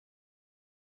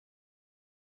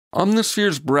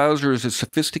Omnisphere's browser is a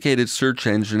sophisticated search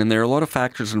engine, and there are a lot of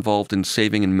factors involved in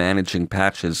saving and managing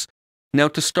patches. Now,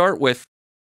 to start with,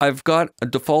 I've got a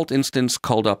default instance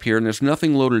called up here, and there's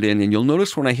nothing loaded in, and you'll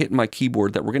notice when I hit my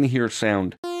keyboard that we're going to hear a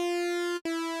sound.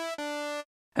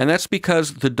 And that's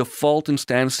because the default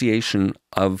instantiation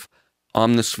of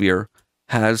Omnisphere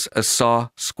has a saw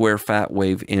square fat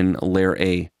wave in layer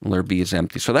A. Layer B is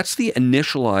empty. So that's the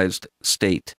initialized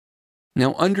state.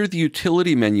 Now, under the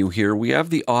utility menu here, we have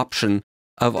the option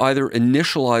of either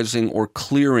initializing or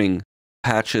clearing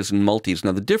patches and multis.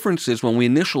 Now, the difference is when we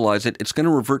initialize it, it's going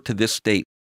to revert to this state.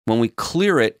 When we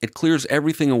clear it, it clears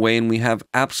everything away and we have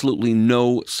absolutely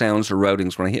no sounds or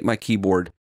routings. When I hit my keyboard,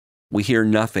 we hear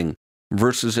nothing.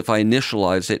 Versus if I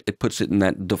initialize it, it puts it in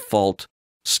that default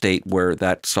state where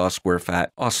that saw square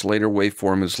fat oscillator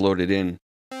waveform is loaded in.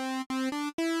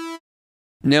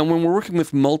 Now, when we're working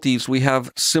with multis, we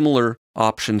have similar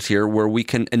options here where we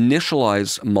can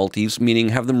initialize multis, meaning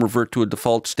have them revert to a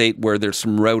default state where there's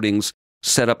some routings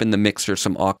set up in the mixer,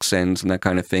 some aux ends and that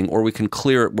kind of thing, or we can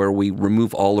clear it where we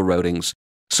remove all the routings.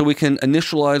 So we can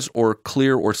initialize or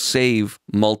clear or save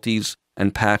multis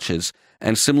and patches.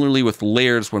 And similarly with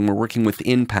layers, when we're working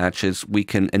within patches, we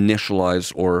can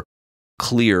initialize or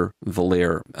clear the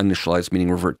layer. Initialize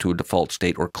meaning revert to a default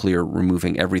state, or clear,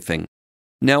 removing everything.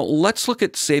 Now, let's look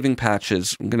at saving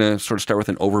patches. I'm going to sort of start with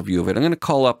an overview of it. I'm going to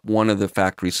call up one of the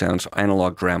factory sounds,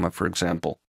 analog drama, for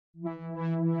example.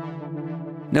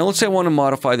 Now, let's say I want to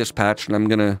modify this patch, and I'm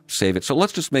going to save it. So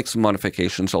let's just make some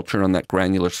modifications. I'll turn on that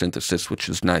granular synthesis, which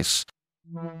is nice.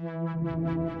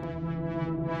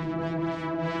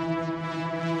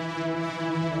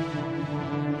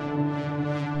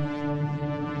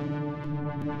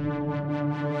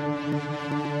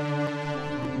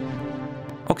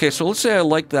 Okay, so let's say I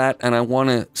like that and I want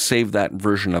to save that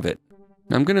version of it.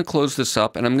 Now I'm going to close this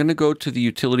up and I'm going to go to the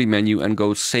utility menu and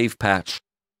go Save Patch.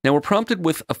 Now we're prompted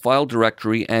with a file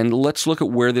directory, and let's look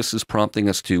at where this is prompting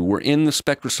us to. We're in the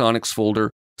Spectrasonics folder,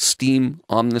 Steam,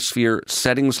 Omnisphere,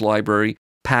 Settings Library,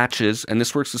 Patches, and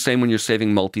this works the same when you're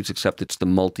saving multis, except it's the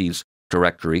multis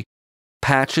directory,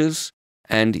 Patches,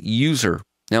 and User.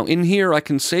 Now in here, I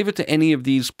can save it to any of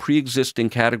these pre-existing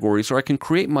categories, or I can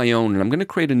create my own, and I'm going to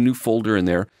create a new folder in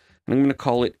there, and I'm going to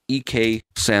call it EK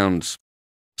Sounds.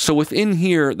 So within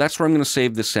here, that's where I'm going to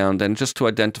save the sound, and just to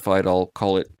identify it, I'll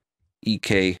call it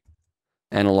EK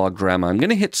Analog Drama. I'm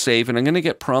going to hit save, and I'm going to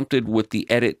get prompted with the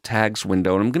Edit Tags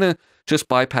window, and I'm going to just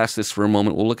bypass this for a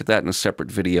moment. We'll look at that in a separate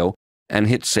video, and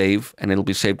hit save, and it'll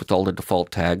be saved with all the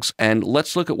default tags. And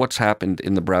let's look at what's happened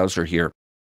in the browser here.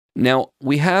 Now,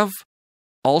 we have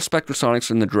all Spectrasonics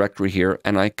in the directory here,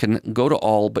 and I can go to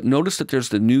all, but notice that there's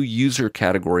the new user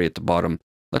category at the bottom.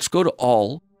 Let's go to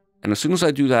all, and as soon as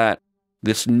I do that,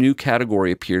 this new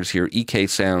category appears here, EK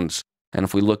Sounds. And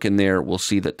if we look in there, we'll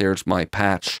see that there's my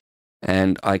patch,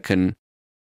 and I can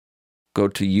go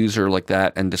to user like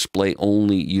that and display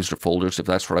only user folders if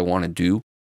that's what I want to do,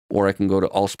 or I can go to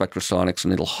all Spectrasonics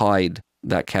and it'll hide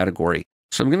that category.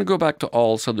 So I'm going to go back to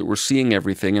all so that we're seeing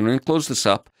everything, and I'm going to close this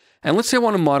up. And let's say I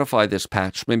want to modify this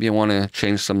patch. Maybe I want to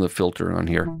change some of the filter on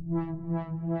here.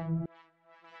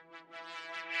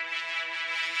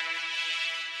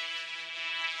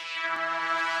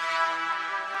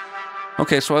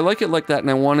 Okay, so I like it like that,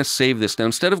 and I want to save this. Now,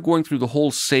 instead of going through the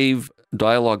whole save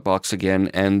dialog box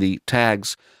again and the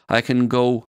tags, I can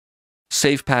go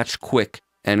save patch quick,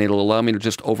 and it'll allow me to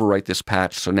just overwrite this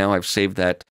patch. So now I've saved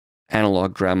that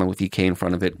analog drama with EK in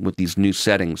front of it with these new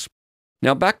settings.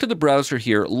 Now back to the browser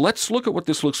here, let's look at what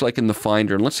this looks like in the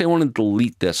Finder, and let's say I want to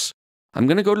delete this. I'm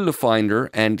going to go to the Finder,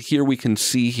 and here we can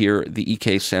see here the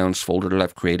EK Sounds folder that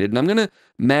I've created, and I'm going to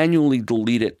manually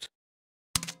delete it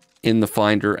in the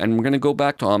Finder, and we're going to go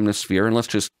back to Omnisphere, and let's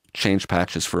just change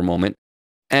patches for a moment.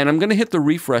 And I'm going to hit the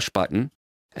refresh button,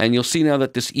 and you'll see now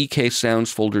that this EK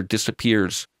Sounds folder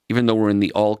disappears. Even though we're in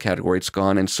the all category, it's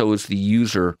gone, and so is the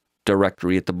user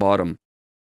directory at the bottom.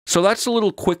 So that's a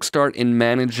little quick start in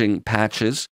managing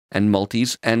patches and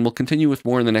multis, and we'll continue with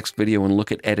more in the next video and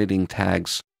look at editing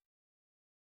tags.